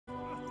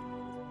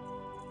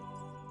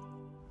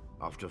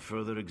After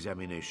further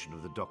examination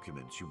of the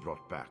documents you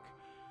brought back,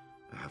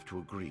 I have to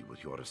agree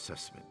with your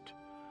assessment.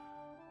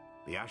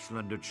 The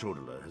Ashlander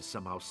Chodala has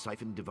somehow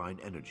siphoned divine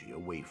energy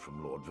away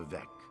from Lord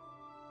Vivek.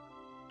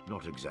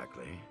 Not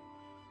exactly,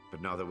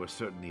 but now that we're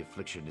certain the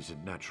affliction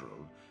isn't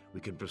natural, we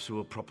can pursue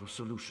a proper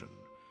solution.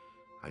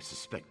 I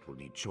suspect we'll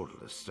need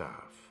Chodala's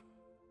staff.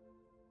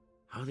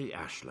 How the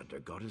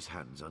Ashlander got his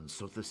hands on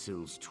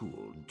Sothasil's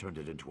tool and turned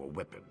it into a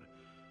weapon,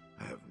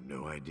 I have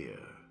no idea.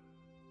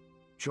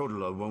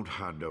 Chodala won't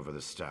hand over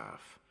the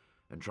staff,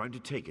 and trying to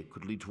take it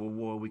could lead to a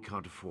war we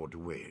can't afford to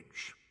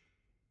wage.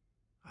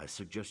 I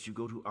suggest you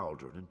go to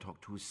Aldrin and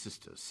talk to his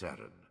sister,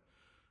 Saren.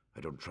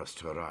 I don't trust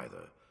her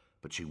either,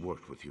 but she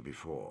worked with you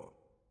before.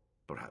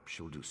 Perhaps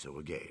she'll do so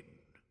again.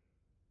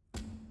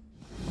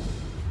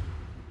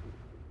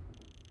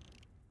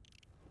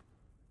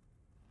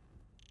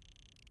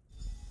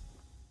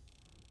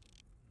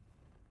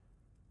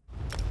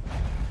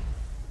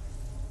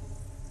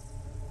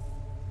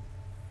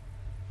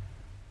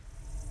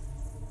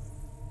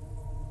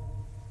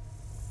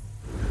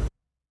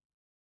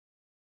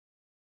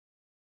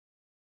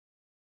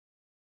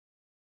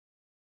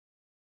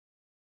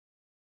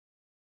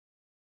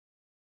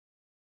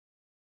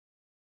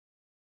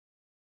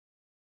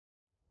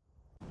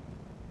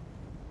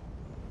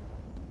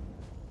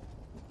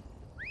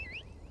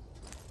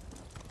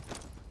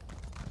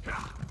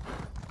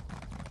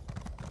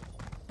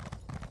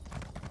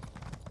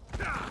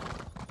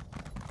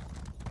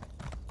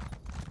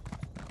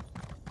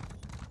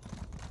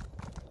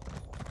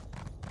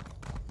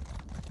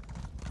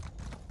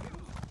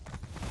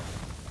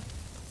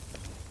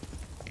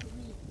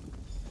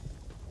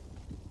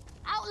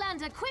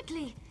 Outlander,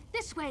 quickly!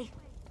 This way!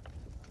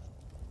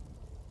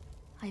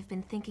 I've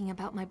been thinking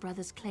about my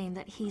brother's claim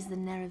that he's the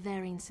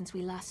Nerevarine since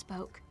we last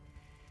spoke.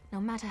 No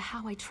matter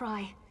how I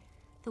try,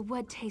 the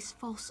word tastes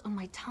false on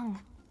my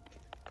tongue.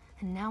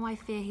 And now I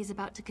fear he's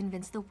about to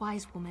convince the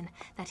wise woman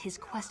that his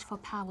quest for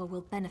power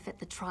will benefit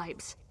the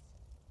tribes.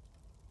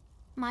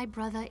 My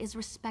brother is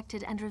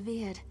respected and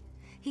revered.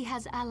 He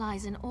has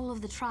allies in all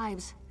of the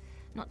tribes,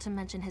 not to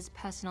mention his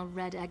personal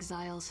Red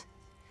Exiles.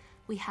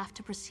 We have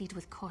to proceed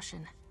with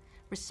caution.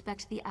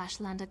 Respect the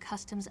Ashlander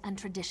customs and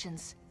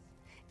traditions.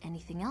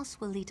 Anything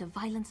else will lead to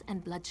violence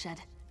and bloodshed.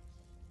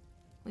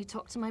 We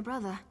talked to my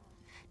brother.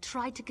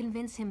 Tried to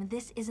convince him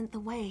this isn't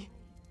the way.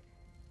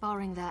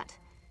 Barring that,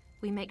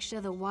 we make sure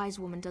the wise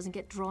woman doesn't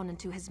get drawn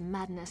into his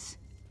madness.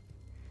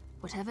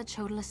 Whatever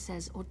Chodala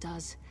says or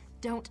does,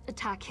 don't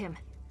attack him.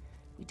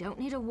 We don't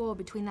need a war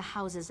between the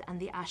houses and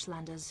the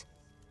Ashlanders.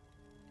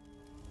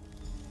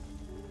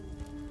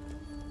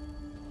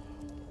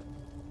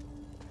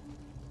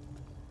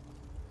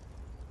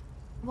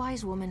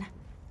 Wise woman.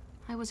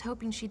 I was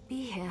hoping she'd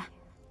be here.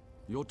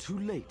 You're too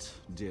late,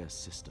 dear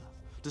sister.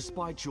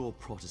 Despite your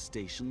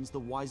protestations, the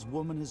wise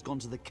woman has gone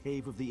to the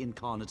cave of the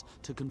Incarnate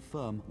to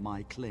confirm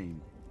my claim.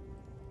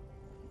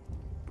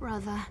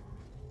 Brother,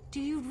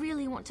 do you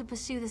really want to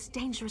pursue this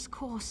dangerous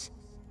course?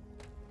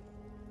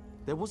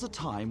 There was a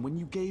time when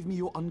you gave me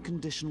your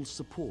unconditional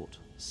support,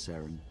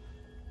 Saren.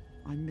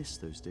 I miss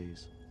those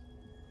days.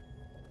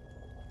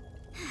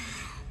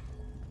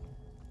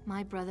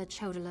 My brother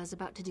Chodala's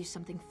about to do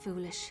something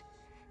foolish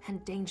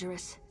and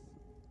dangerous.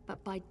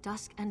 But by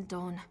dusk and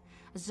dawn,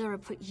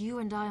 Azura put you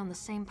and I on the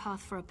same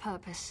path for a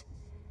purpose.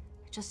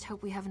 I just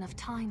hope we have enough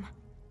time.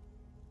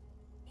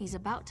 He's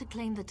about to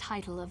claim the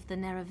title of the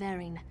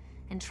Nerevarine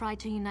and try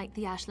to unite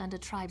the Ashlander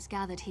tribes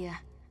gathered here.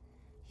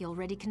 He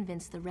already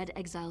convinced the Red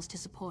Exiles to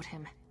support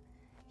him.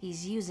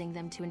 He's using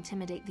them to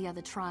intimidate the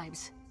other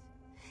tribes.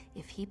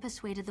 If he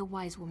persuaded the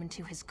Wise Woman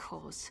to his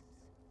cause.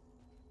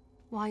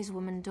 Wise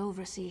Woman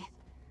Dovrasi,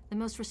 the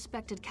most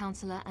respected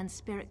counselor and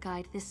spirit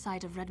guide this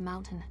side of Red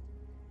Mountain.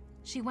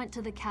 She went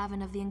to the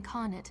Cavern of the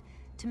Incarnate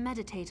to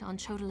meditate on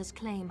Chodala's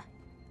claim.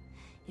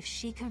 If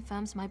she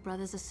confirms my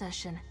brother's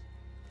assertion,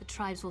 the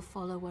tribes will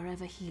follow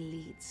wherever he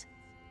leads.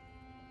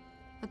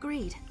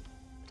 Agreed,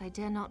 but I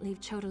dare not leave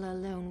Chodala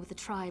alone with the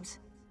tribes.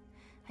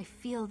 I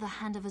feel the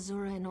hand of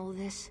Azura in all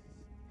this.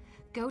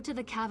 Go to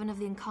the Cavern of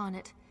the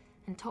Incarnate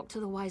and talk to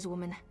the Wise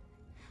Woman.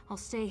 I'll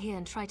stay here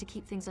and try to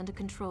keep things under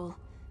control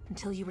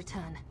until you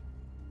return.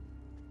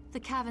 The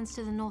cavern's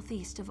to the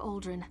northeast of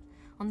Aldrin,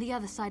 on the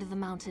other side of the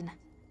mountain.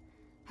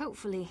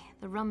 Hopefully,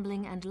 the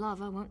rumbling and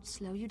lava won't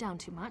slow you down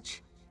too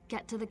much.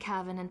 Get to the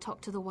cavern and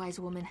talk to the Wise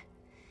Woman.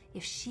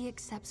 If she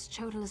accepts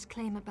Chodala's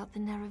claim about the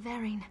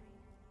Nerevarine.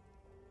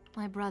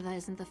 My brother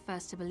isn't the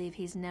first to believe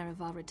he's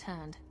Nerevar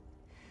returned.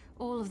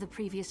 All of the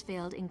previous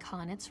failed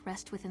incarnates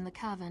rest within the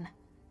cavern.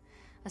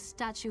 A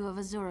statue of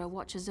Azura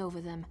watches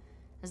over them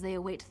as they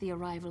await the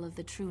arrival of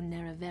the true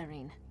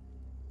Nerevarine.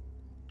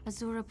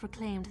 Azura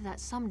proclaimed that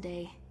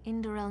someday,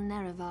 Indorel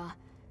Nerevar,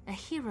 a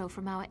hero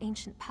from our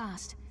ancient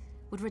past,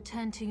 would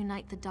return to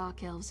unite the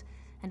Dark Elves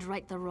and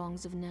right the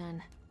wrongs of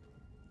Nirn.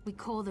 We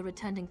call the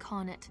returned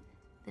incarnate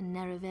the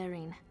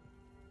Nerevarine.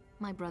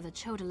 My brother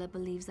Chodala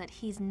believes that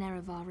he's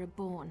Nerevar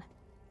reborn.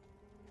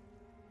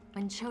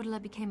 When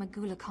Chodala became a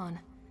Gulakhan,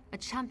 a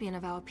champion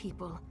of our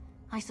people,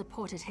 I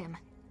supported him.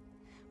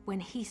 When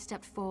he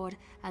stepped forward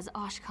as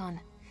Ashkan,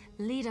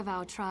 leader of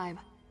our tribe,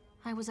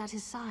 I was at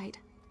his side.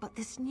 But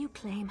this new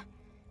claim,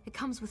 it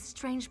comes with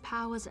strange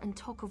powers and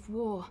talk of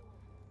war.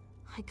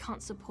 I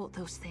can't support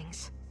those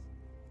things.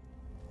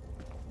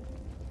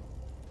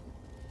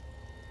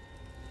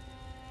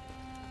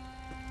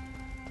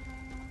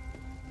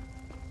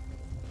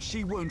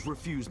 She won't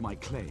refuse my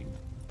claim.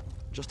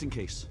 Just in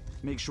case,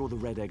 make sure the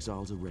Red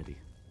Exiles are ready.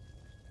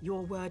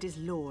 Your word is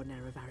law,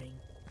 Nerevarine.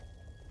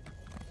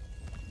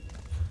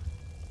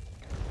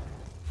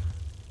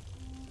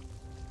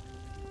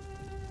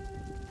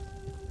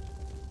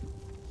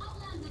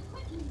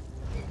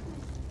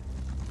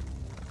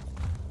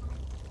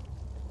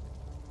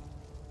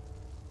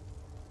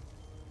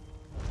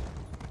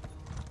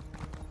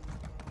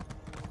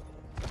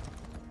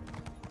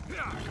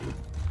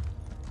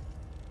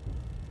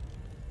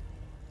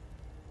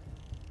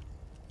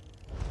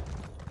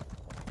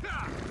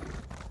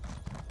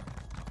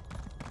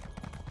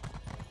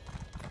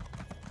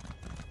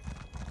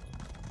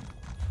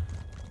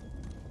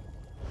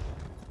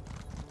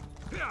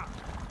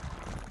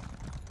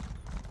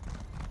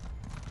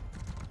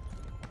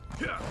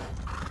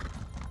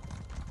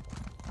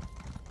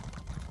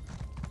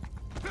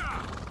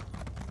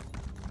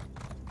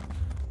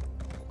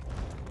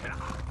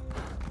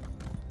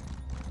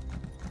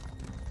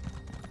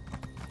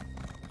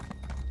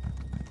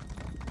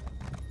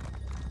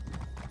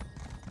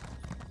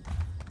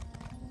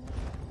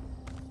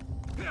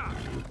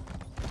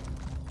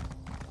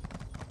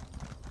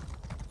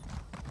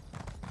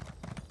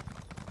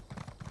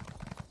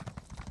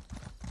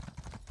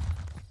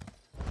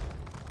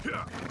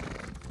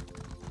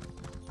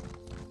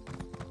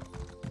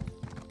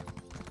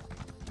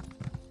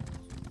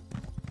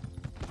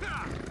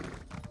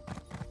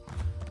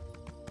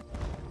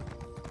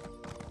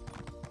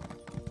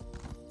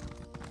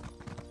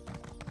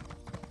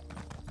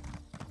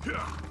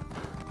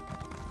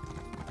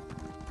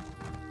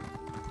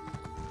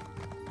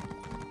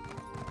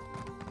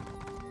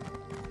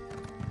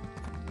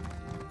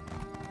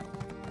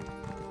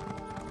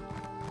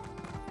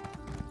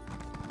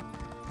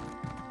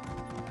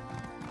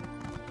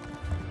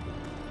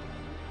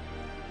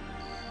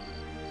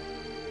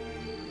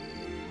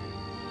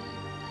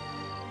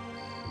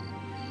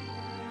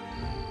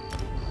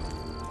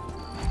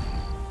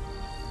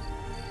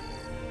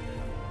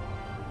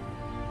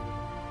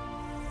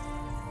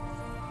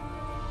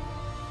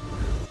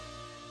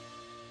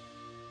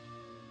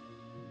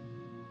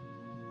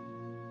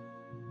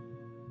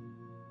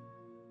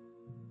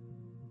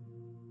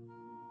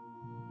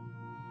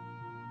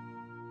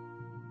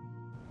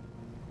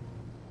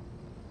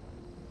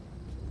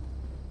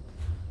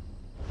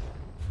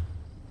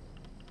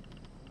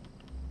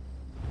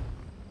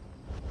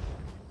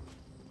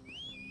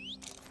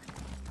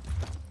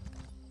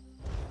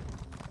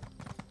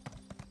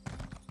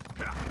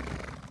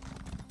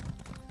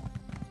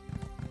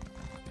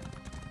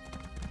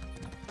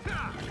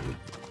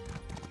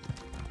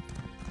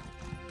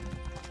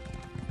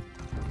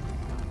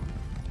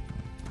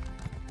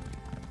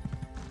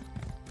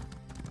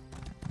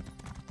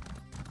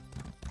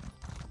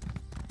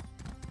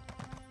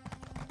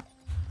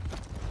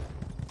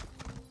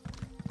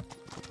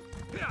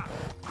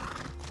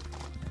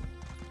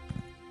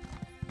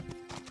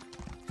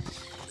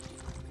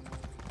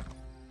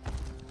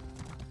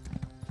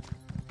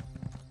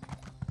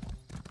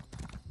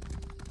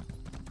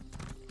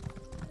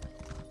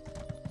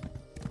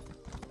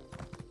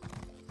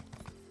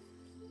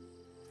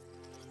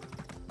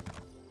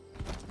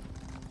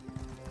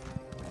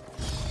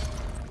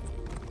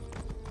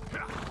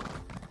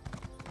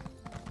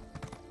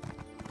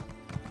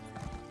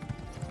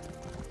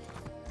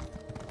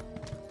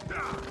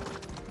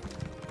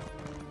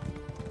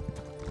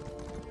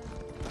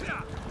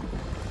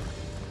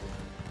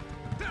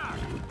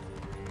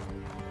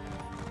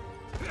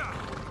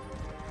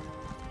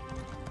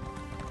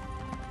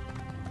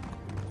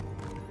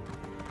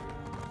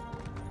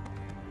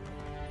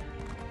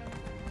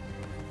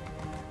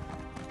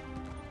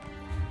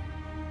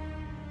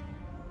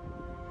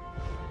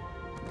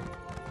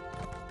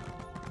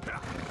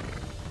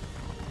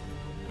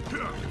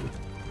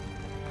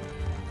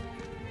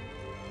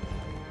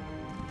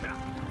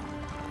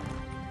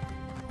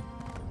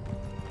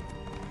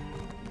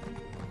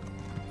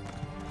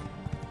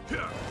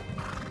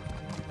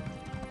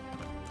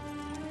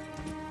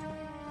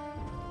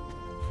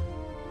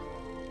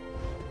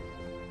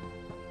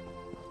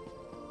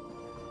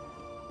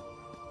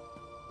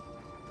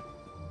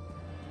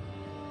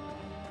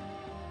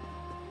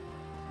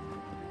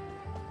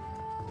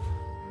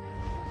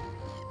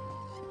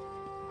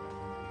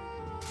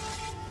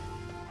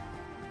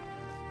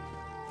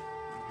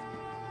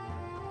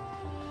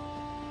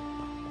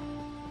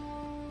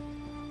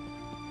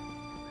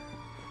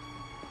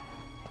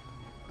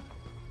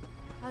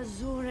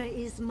 Azura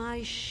is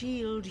my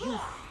shield, you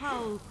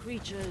foul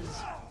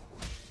creatures.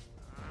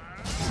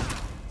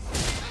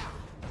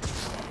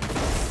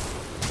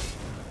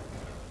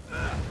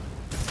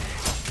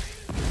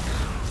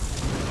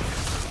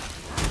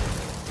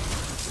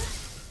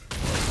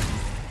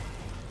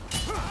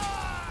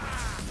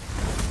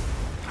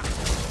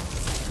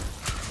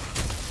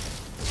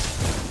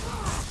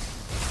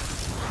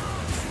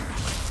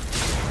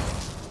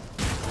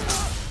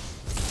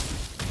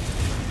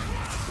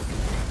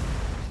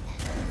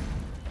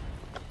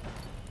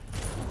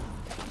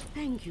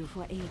 Thank you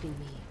for aiding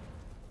me,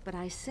 but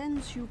I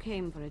sense you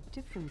came for a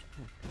different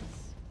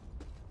purpose.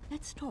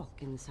 Let's talk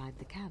inside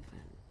the cavern.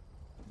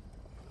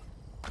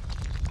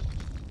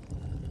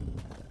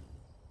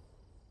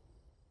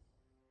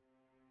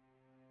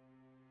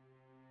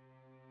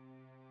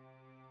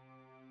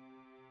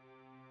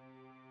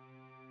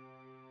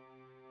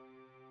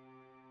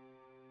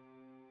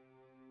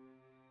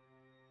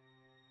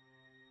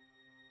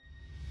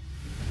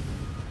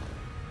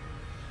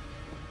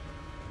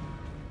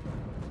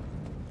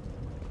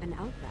 An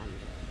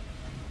outlander?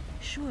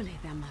 Surely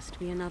there must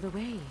be another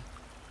way.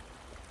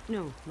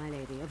 No, my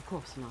lady, of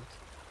course not.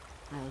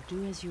 I'll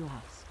do as you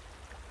ask.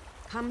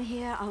 Come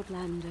here,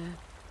 outlander.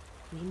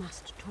 We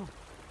must talk.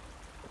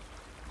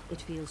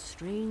 It feels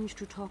strange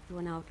to talk to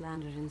an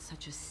outlander in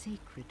such a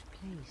sacred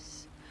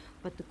place,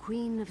 but the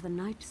Queen of the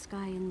Night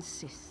Sky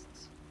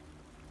insists.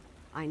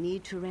 I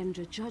need to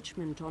render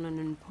judgment on an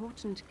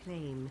important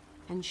claim,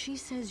 and she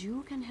says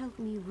you can help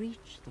me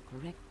reach the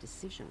correct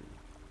decision.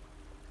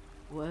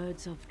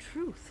 Words of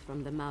truth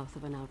from the mouth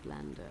of an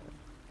outlander.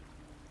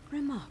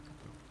 Remarkable.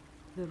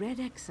 The Red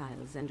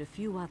Exiles and a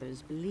few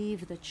others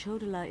believe that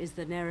Chodola is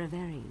the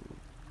Nerevarine.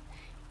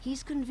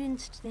 He's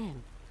convinced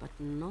them, but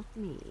not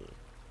me.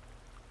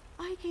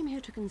 I came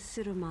here to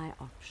consider my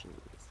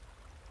options.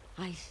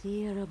 I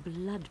fear a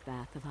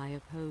bloodbath if I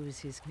oppose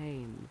his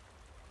claim.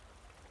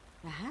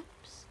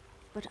 Perhaps,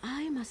 but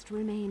I must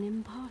remain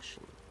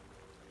impartial.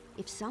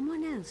 If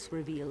someone else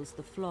reveals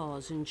the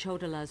flaws in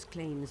Chodola's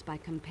claims by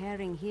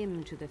comparing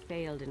him to the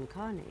failed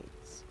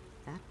incarnates,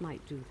 that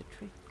might do the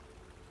trick.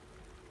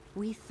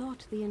 We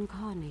thought the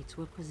incarnates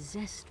were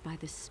possessed by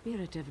the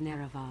spirit of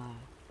Nerevar,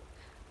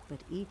 but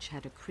each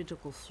had a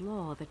critical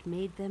flaw that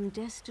made them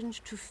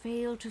destined to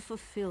fail to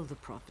fulfill the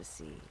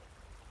prophecy.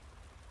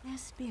 Their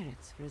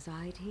spirits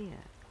reside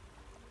here.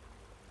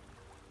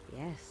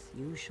 Yes,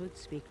 you should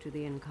speak to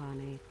the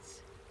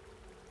incarnates.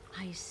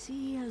 I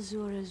see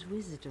Azura's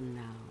wisdom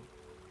now.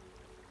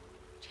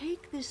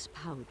 Take this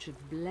pouch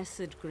of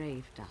blessed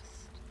grave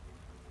dust.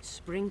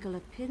 Sprinkle a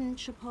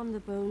pinch upon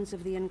the bones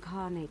of the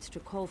incarnates to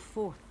call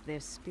forth their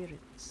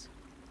spirits.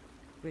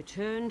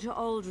 Return to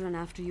Aldrin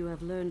after you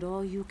have learned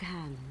all you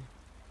can.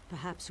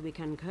 Perhaps we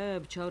can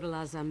curb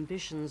Chodola's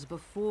ambitions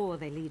before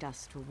they lead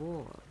us to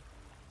war.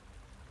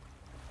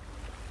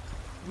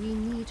 We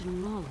need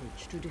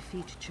knowledge to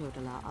defeat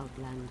Chodola,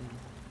 Outlander.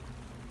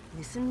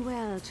 Listen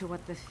well to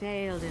what the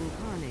failed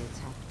incarnates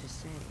have to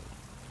say.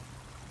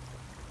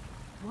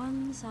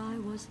 Once I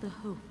was the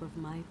hope of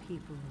my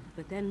people,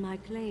 but then my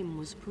claim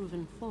was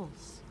proven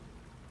false.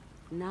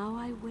 Now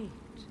I wait,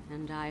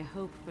 and I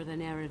hope for the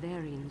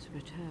Nerevarines'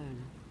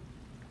 return.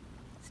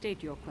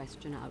 State your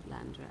question,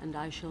 Outlander, and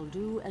I shall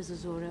do as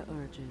Azura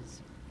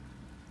urges.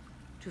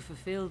 To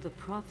fulfill the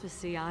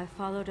prophecy, I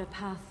followed a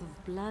path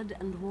of blood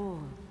and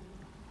war.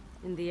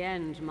 In the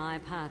end, my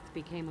path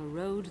became a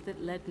road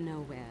that led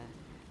nowhere,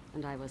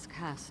 and I was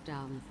cast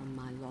down from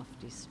my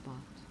lofty spot.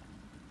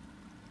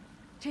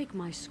 Take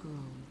my scroll,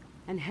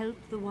 and help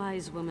the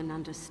wise woman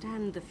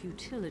understand the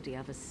futility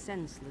of a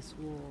senseless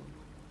war.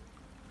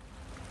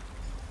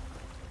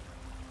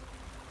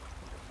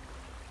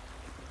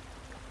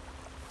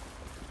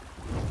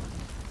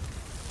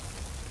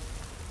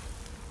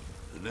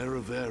 The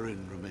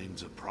Nerevarine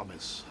remains a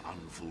promise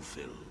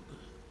unfulfilled,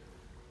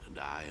 and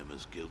I am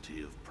as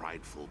guilty of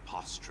prideful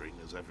posturing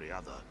as every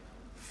other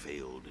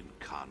failed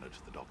incarnate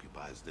that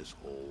occupies this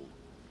hall.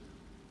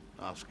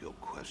 Ask your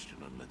question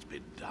and let's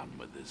be done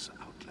with this,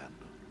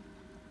 Outlander.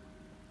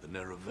 The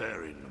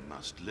Nerevarine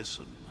must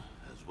listen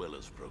as well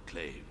as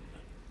proclaim.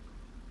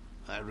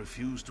 I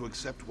refuse to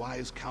accept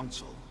wise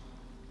counsel,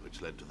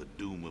 which led to the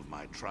doom of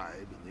my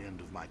tribe and the end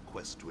of my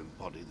quest to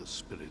embody the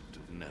spirit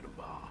of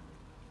Nerevar.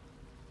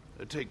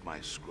 Take my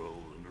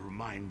scroll and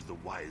remind the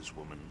wise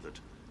woman that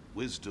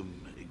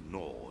wisdom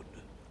ignored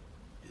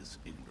is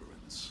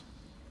ignorance.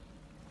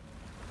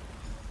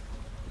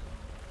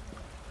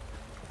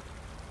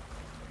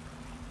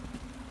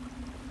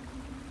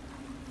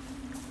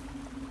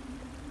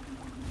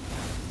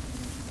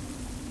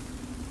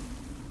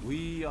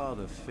 We are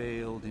the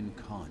failed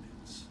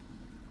incarnates,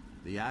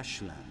 the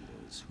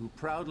Ashlanders who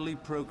proudly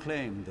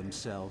proclaimed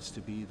themselves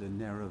to be the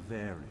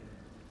Nerevarine,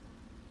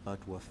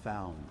 but were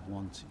found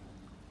wanting.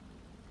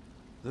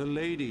 The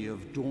Lady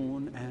of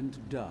Dawn and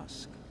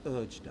Dusk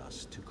urged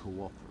us to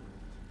cooperate.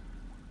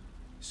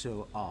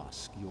 So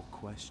ask your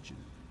question,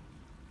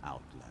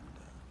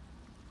 Outlander.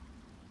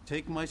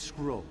 Take my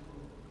scroll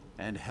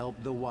and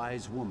help the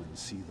wise woman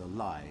see the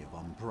lie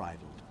of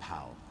unbridled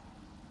power.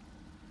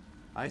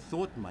 I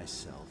thought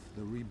myself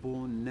the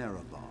reborn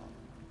Nerevar,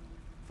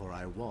 for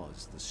I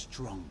was the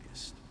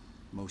strongest,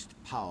 most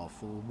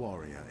powerful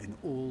warrior in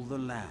all the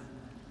land.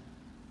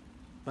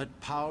 But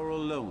power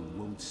alone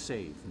won't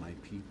save my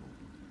people.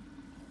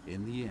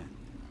 In the end,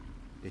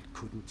 it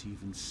couldn't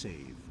even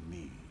save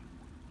me.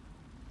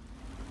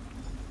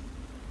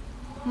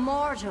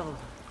 Mortal,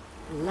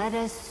 let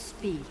us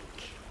speak.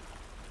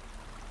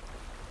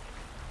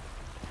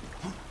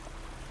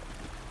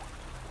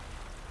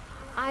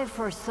 I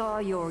foresaw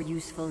your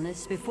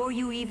usefulness before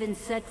you even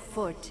set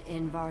foot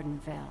in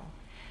Vardenfell.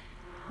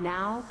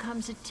 Now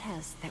comes a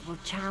test that will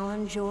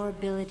challenge your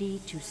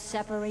ability to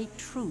separate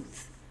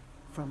truth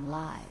from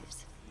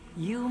lies.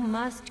 You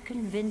must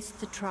convince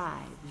the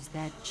tribes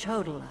that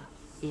Chodola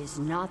is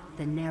not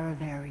the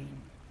Nerevarine.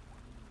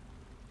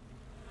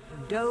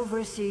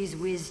 Doversee's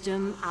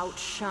wisdom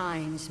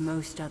outshines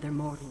most other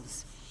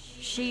mortals.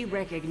 She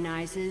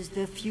recognizes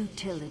the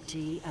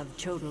futility of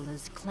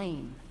Chodola's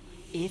claim.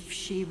 If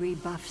she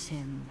rebuffs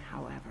him,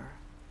 however,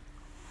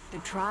 the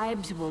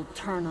tribes will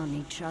turn on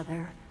each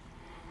other,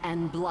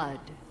 and blood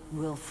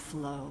will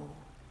flow.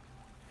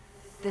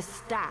 The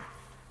staff,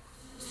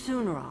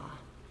 Sunra,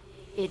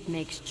 it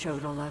makes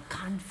Chodola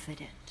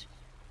confident,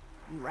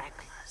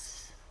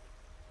 reckless.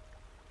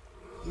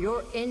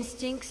 Your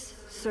instincts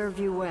serve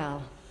you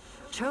well.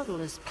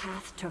 Chodola's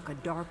path took a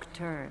dark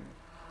turn.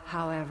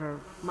 However,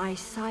 my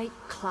sight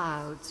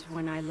clouds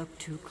when I look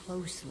too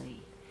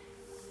closely.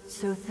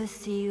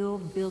 Sothasil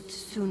built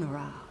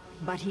Sunra,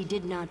 but he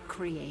did not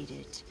create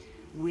it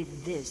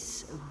with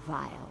this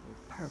vile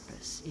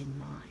purpose in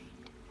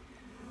mind.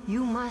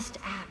 You must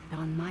act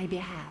on my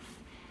behalf,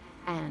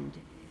 and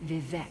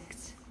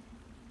Vivek's.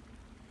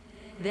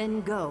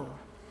 Then go,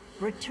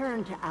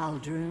 return to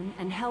Aldrun,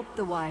 and help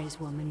the Wise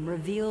Woman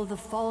reveal the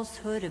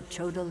falsehood of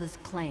Chodola's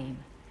claim,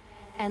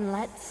 and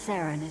let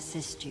Saren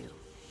assist you.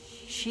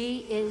 She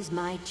is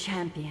my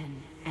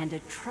champion and a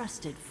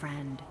trusted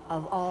friend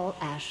of all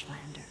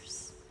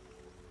Ashlanders.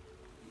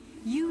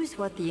 Use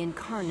what the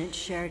Incarnate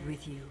shared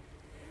with you.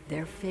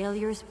 Their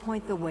failures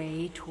point the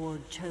way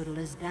toward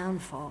Chodola's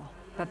downfall,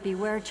 but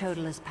beware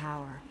Chodola's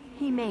power.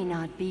 He may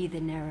not be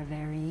the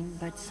Nerevarine,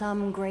 but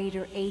some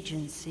greater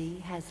agency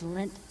has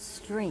lent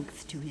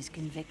strength to his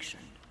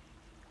conviction.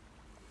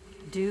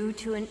 Due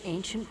to an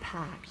ancient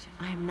pact,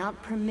 I am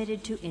not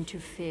permitted to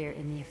interfere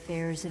in the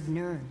affairs of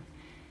Nirn.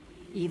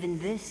 Even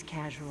this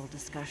casual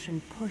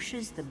discussion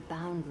pushes the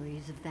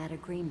boundaries of that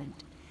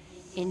agreement.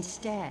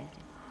 Instead,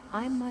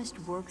 I must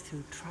work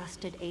through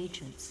trusted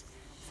agents,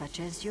 such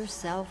as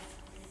yourself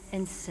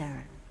and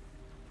Saren.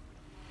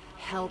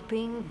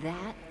 Helping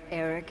that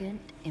arrogant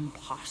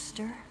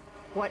imposter?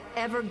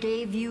 Whatever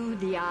gave you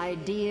the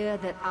idea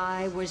that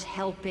I was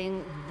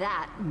helping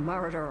that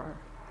murderer?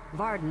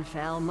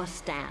 Vardenfell must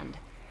stand.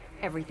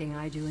 Everything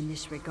I do in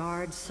this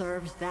regard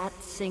serves that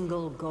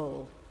single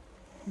goal.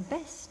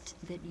 Best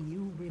that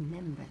you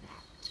remember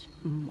that,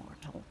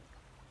 mortal.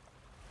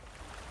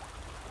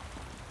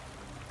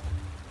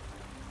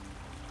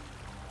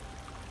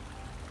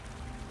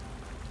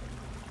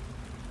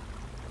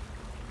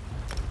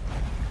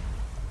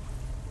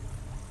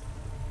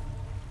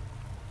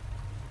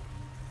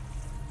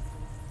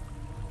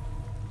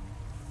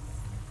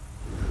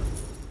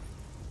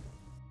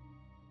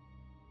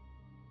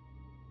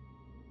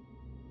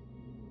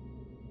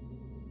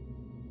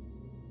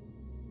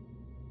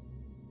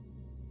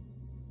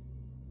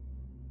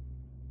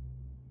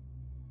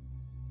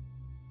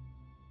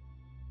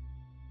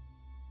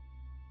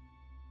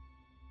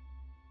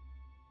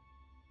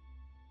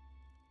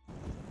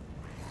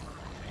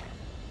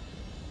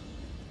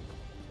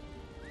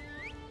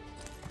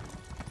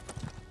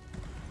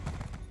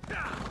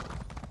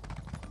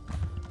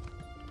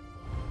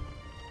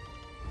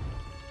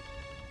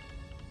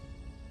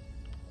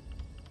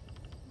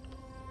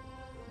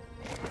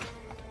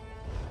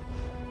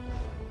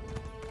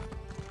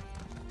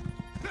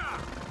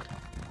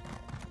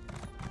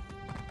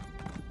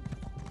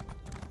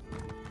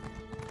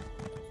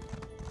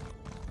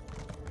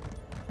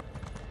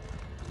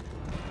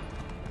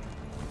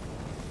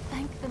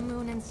 Thank the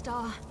moon and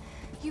star.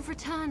 You've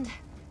returned.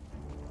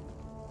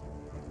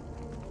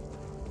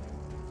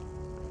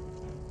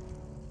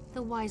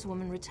 The Wise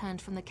Woman returned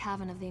from the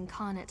Cavern of the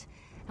Incarnate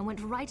and went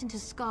right into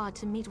Scar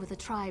to meet with the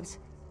tribes.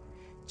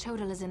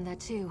 Chodola's in there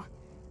too,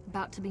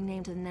 about to be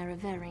named the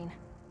Nerevarine.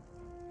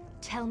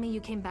 Tell me you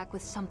came back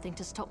with something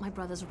to stop my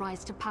brother's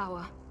rise to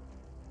power.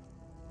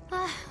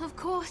 Ah, of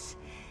course.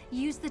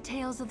 Use the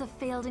tales of the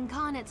failed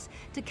Incarnates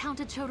to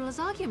counter Chodola's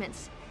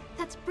arguments.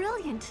 That's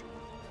brilliant.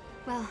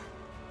 Well,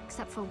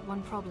 except for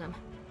one problem.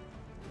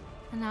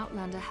 An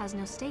Outlander has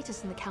no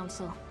status in the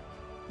Council.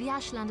 The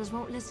Ashlanders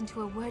won't listen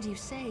to a word you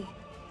say.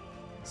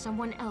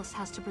 Someone else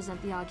has to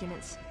present the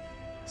arguments.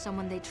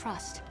 Someone they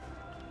trust.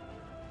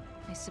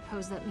 I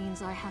suppose that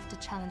means I have to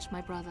challenge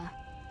my brother.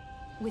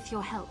 With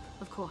your help,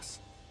 of course.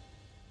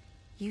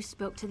 You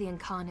spoke to the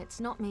Incarnates,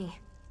 not me.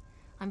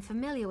 I'm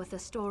familiar with their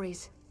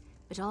stories,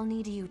 but I'll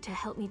need you to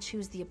help me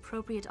choose the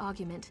appropriate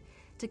argument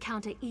to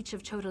counter each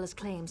of Chodola's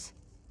claims.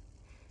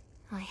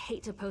 I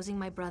hate opposing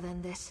my brother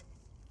in this.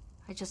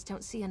 I just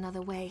don't see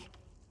another way.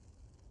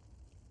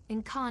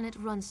 Incarnate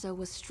Runso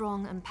was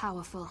strong and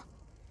powerful.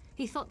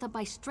 He thought that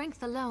by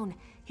strength alone,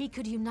 he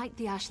could unite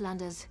the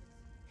Ashlanders.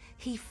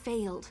 He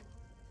failed.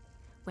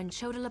 When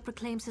Chodola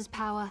proclaims his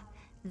power,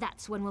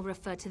 that's when we'll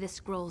refer to this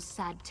scroll's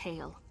sad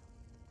tale.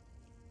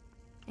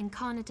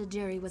 Incarnate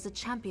Ajiri was a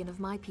champion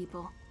of my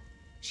people.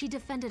 She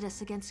defended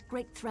us against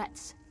great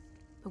threats.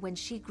 But when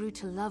she grew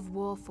to love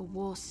war for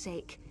war's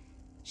sake,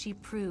 She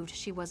proved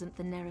she wasn't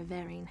the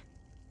Nerevarine.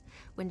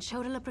 When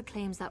Chodala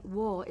proclaims that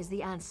war is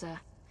the answer,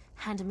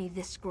 hand me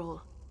this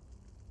scroll.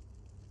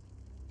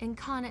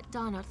 Incarnate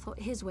Darnot thought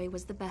his way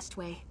was the best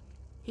way.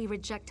 He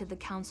rejected the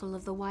counsel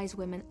of the Wise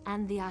Women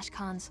and the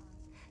Ashkans,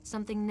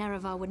 something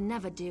Nerevar would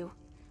never do.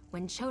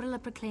 When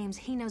Chodala proclaims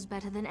he knows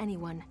better than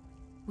anyone,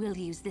 we'll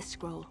use this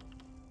scroll.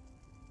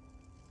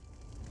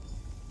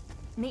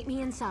 Meet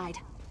me inside.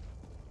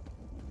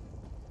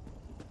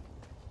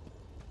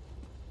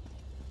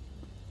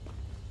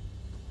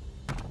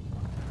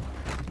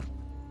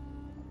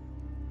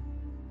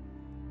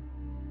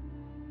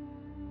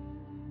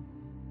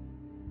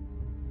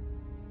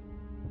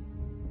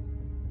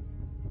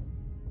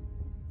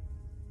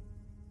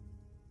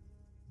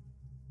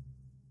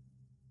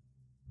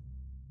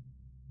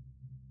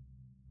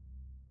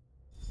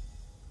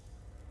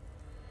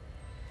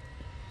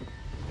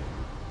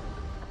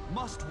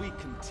 Must we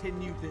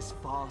continue this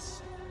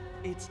farce?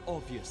 It's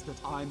obvious that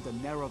I'm the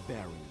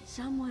Nerevarine.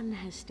 Someone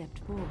has stepped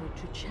forward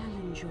to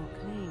challenge your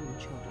claim,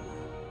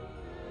 Chodala.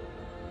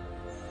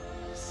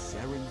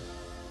 Seren,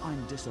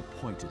 I'm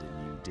disappointed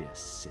in you, dear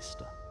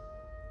sister.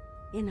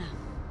 Enough.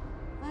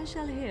 I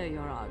shall hear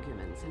your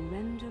arguments and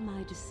render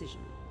my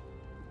decision.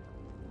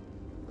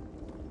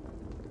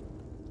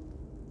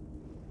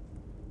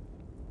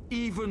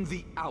 Even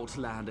the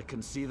Outlander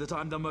can see that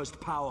I'm the most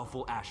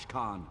powerful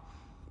Ashkan.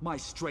 My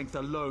strength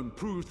alone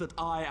proves that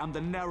I am the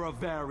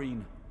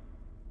Nerevarine.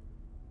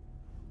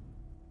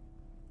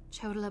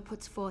 Chodala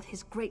puts forth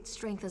his great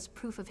strength as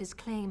proof of his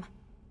claim.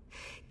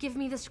 Give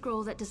me the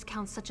scroll that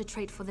discounts such a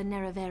trait for the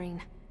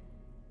Nerevarine.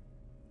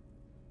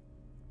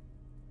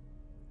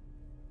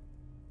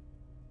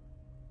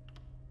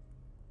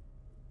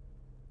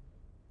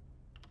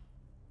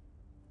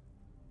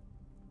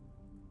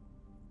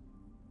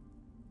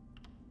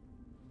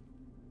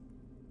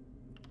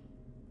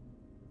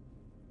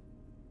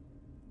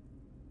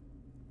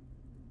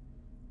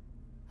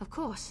 Of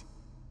course.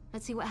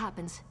 Let's see what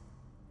happens.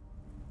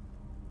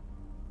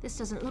 This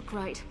doesn't look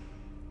right.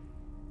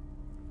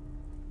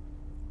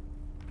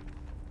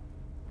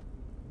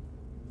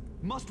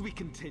 Must we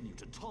continue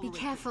to tolerate Be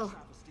careful. this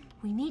travesty?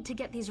 We need to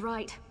get these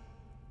right.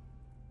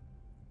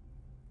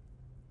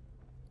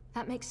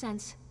 That makes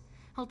sense.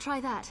 I'll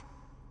try that.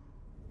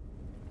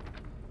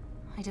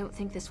 I don't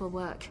think this will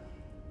work.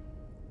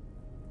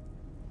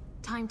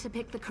 Time to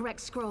pick the correct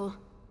scroll.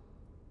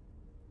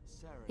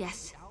 Seren,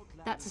 Yes, the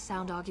Outlander's that's a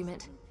sound thoughts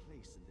argument. have no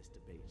place in this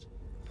debate.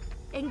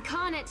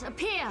 Incarnate,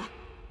 appear!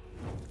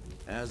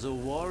 As a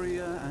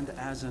warrior and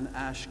as an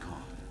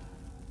Ashkan,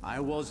 I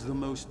was the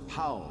most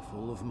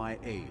powerful of my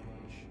age.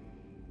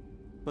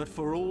 But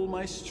for all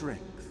my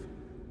strength,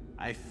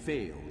 I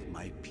failed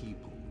my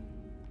people.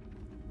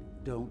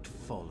 Don't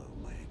follow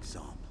my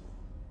example.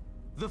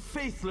 The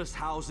faithless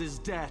houses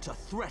dare to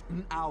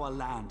threaten our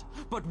land,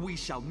 but we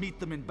shall meet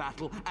them in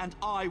battle, and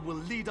I will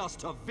lead us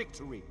to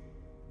victory.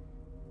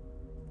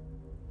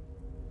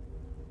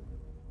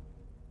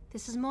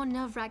 This is more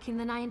nerve-wracking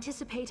than I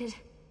anticipated.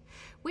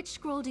 Which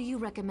scroll do you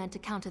recommend to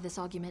counter this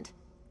argument?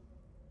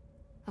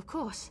 Of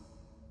course.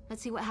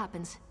 Let's see what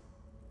happens.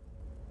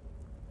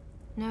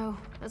 No,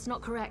 that's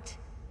not correct.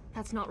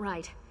 That's not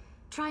right.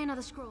 Try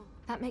another scroll.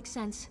 That makes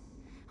sense.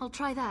 I'll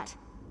try that.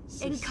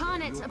 Sister,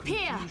 Incarnate, your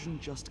appear! confusion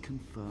just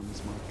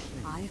confirms my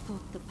claim. I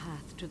thought the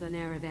path to the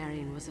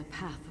Nerevarine was a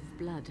path of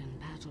blood and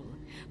battle,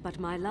 but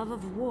my love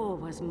of war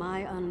was my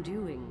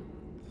undoing.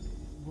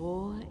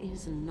 War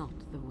is not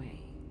the way.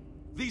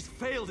 These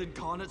failed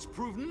incarnates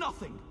prove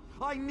nothing.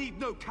 I need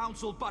no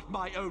counsel but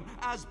my own,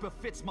 as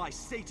befits my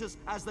status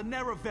as the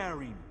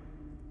Nerevarine.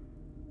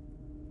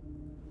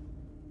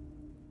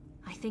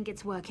 I think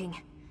it's working.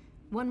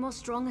 One more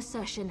strong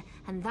assertion,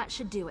 and that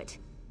should do it.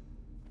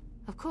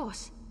 Of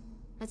course.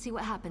 Let's see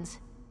what happens.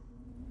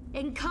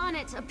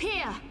 Incarnate,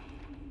 appear!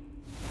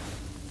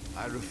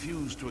 I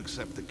refuse to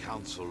accept the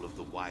counsel of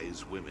the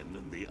Wise Women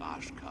and the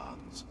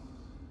Ashkans.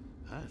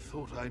 I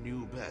thought I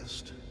knew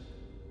best,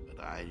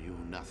 but I knew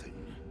nothing.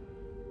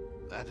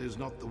 That is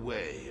not the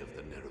way of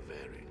the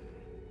Nerevarine.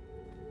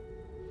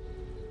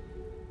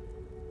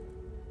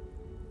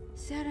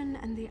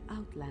 Seren and the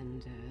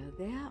Outlander,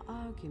 their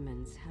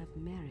arguments have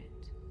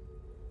merit.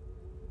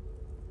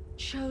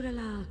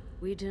 Chodala,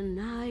 we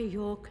deny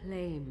your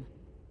claim.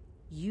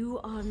 You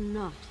are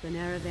not the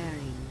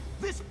Nerevarine.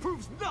 This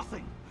proves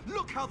nothing!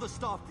 Look how the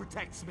staff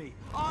protects me!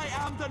 I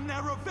am the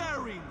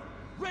Nerevarine!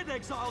 Red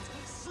Exiles,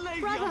 slay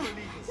the Brother,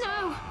 unbelievers!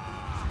 no!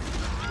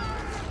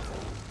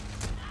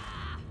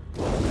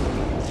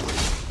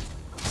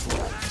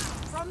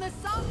 From the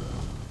south!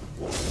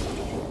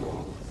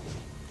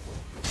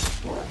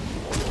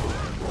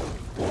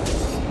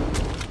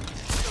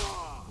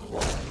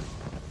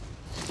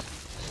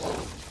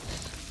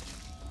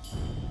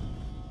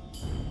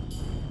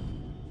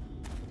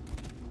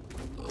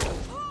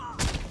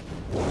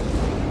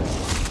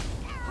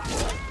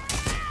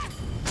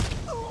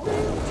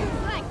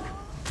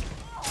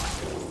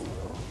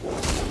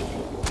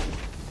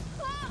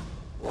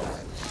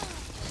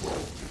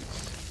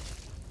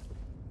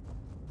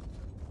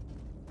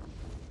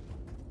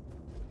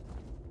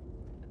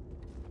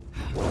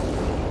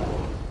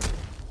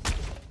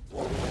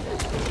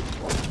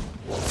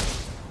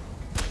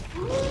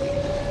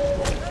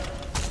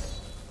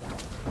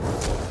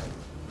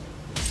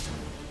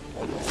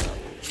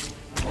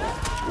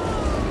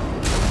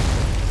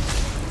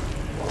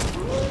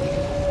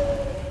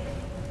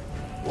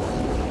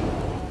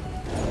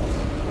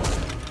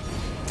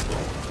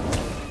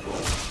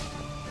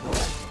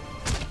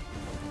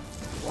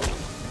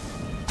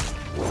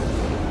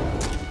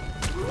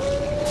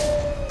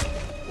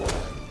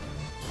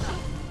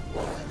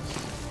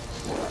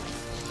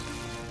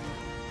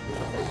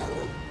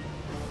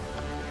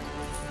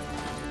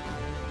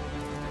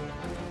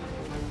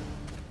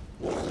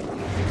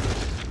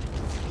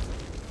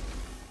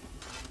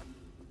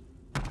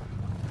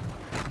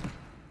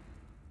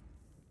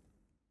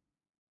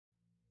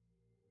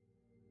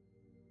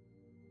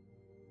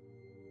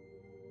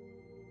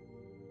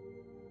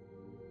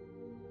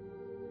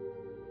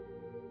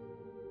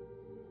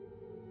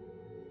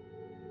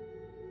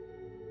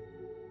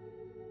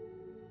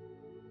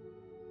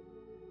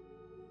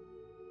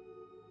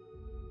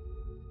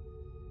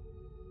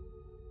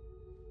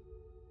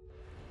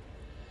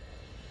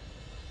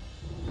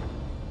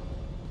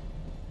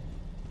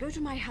 Go to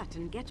my hut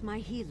and get my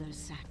healer's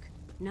sack.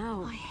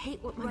 Now. I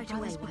hate what my Right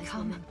brother's away, wise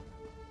become. woman.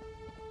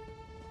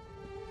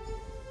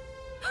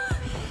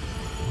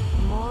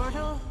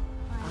 Mortal,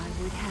 I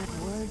would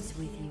have words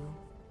with you.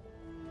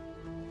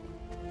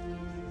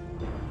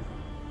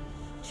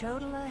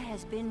 Chodola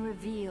has been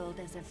revealed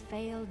as a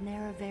failed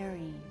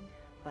Nerevarine,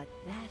 but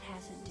that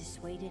hasn't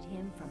dissuaded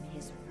him from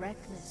his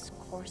reckless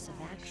course of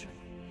action.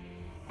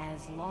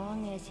 As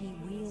long as he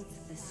wields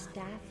the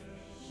staff,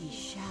 he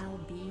shall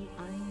be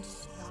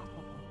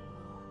unstoppable.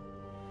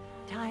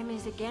 Time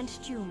is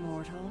against you,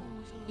 mortal.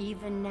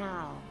 Even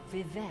now,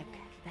 Vivek,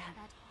 that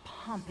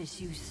pompous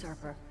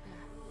usurper,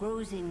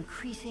 grows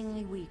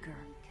increasingly weaker.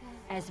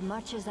 As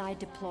much as I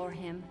deplore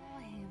him,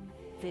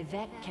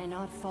 Vivek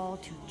cannot fall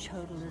to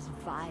Chodola's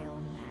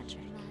vile magic.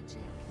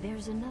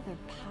 There's another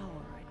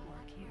power at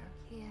work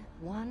here.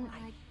 One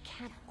I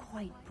can't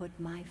quite put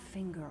my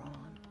finger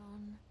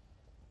on.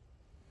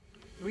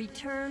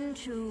 Return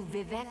to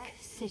Vivek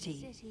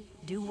City.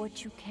 Do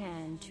what you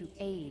can to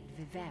aid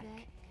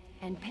Vivek.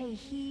 And pay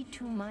heed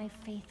to my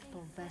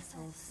faithful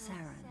vessel,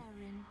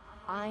 Saren.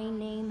 I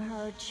name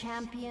her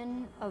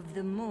Champion of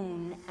the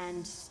Moon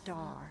and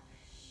Star.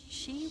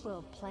 She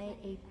will play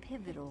a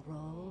pivotal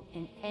role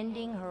in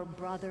ending her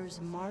brother's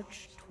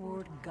march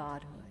toward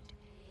godhood,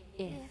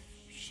 if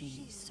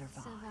she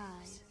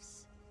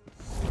survives.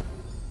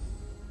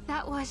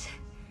 That was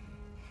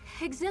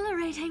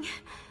exhilarating.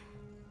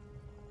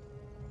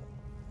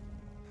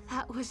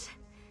 That was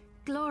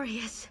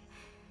glorious.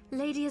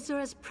 Lady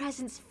Azura's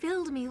presence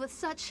filled me with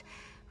such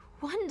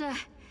wonder.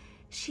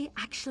 She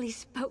actually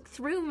spoke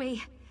through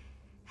me.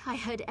 I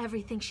heard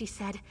everything she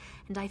said,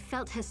 and I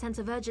felt her sense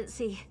of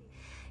urgency.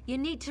 You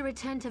need to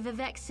return to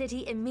Vivek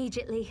City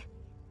immediately.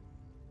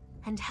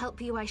 And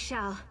help you I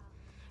shall.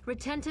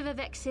 Return to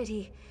Vivek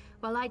City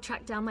while I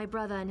track down my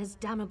brother and his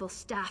damnable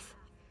staff.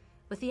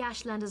 With the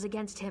Ashlanders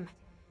against him,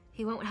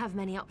 he won't have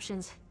many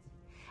options.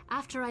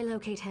 After I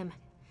locate him,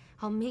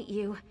 I'll meet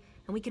you,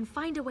 and we can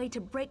find a way to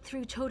break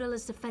through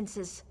Chodola's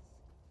defenses.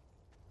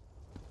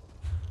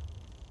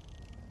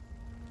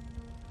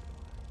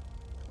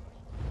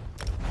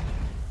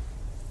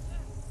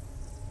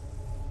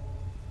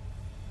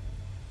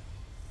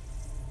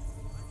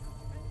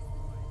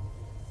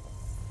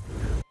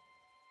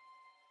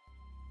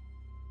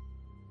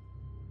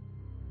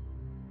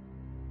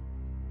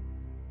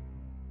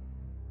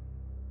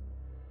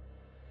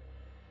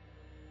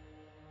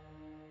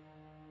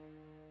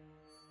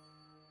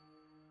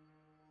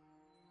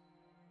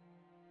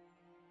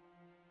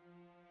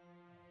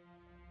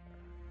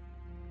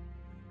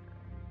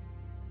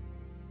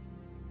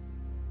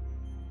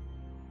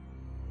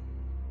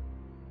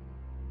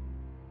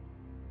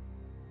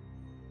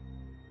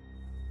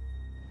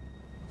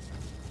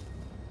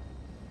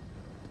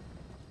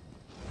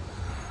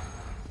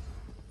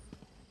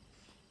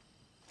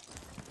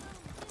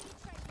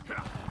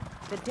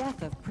 The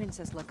death of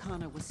Princess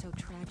Lakana was so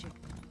tragic,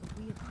 but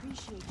we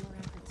appreciate your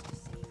efforts to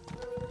save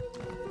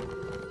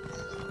her.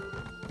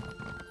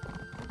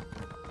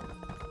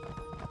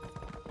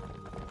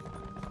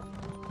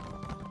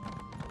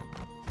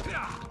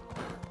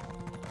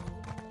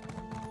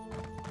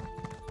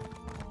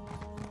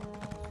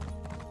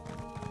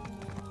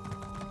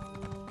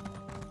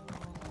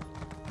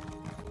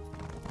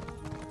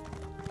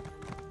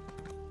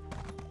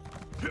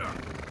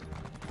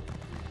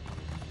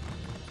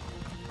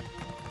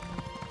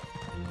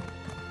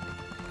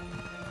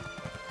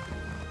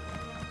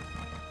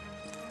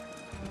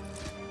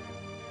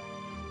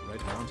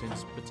 Red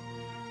Mountains, but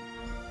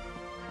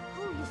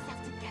Pull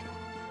yourself together.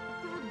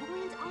 We're a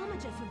buoyant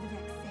armature for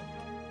Vivek's sake.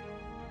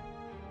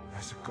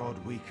 As a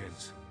god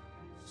weakens,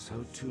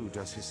 so too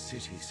does his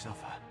city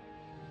suffer.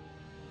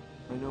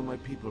 I know my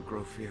people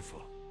grow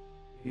fearful.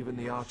 Even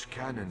the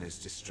Archcanon is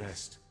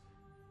distressed.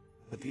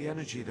 But the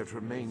energy that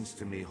remains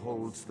to me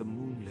holds the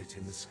moonlit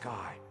in the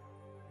sky,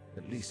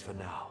 at least for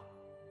now.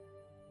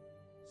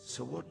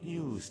 So what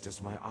news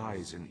does my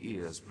eyes and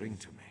ears bring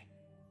to me?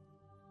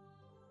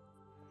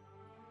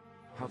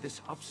 How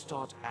this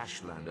upstart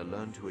Ashlander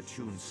learned to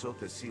attune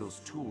Sotha Seal's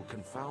tool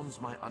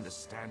confounds my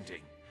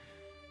understanding.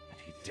 And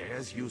he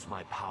dares use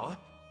my power?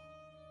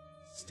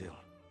 Still,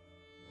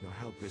 your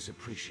help is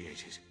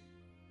appreciated.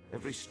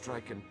 Every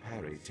strike and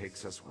parry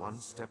takes us one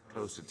step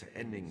closer to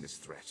ending this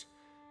threat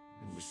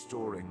and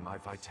restoring my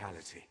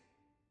vitality.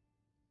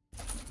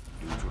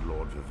 Due to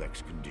Lord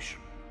Vivek's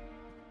condition,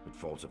 it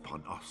falls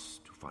upon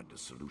us to find a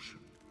solution.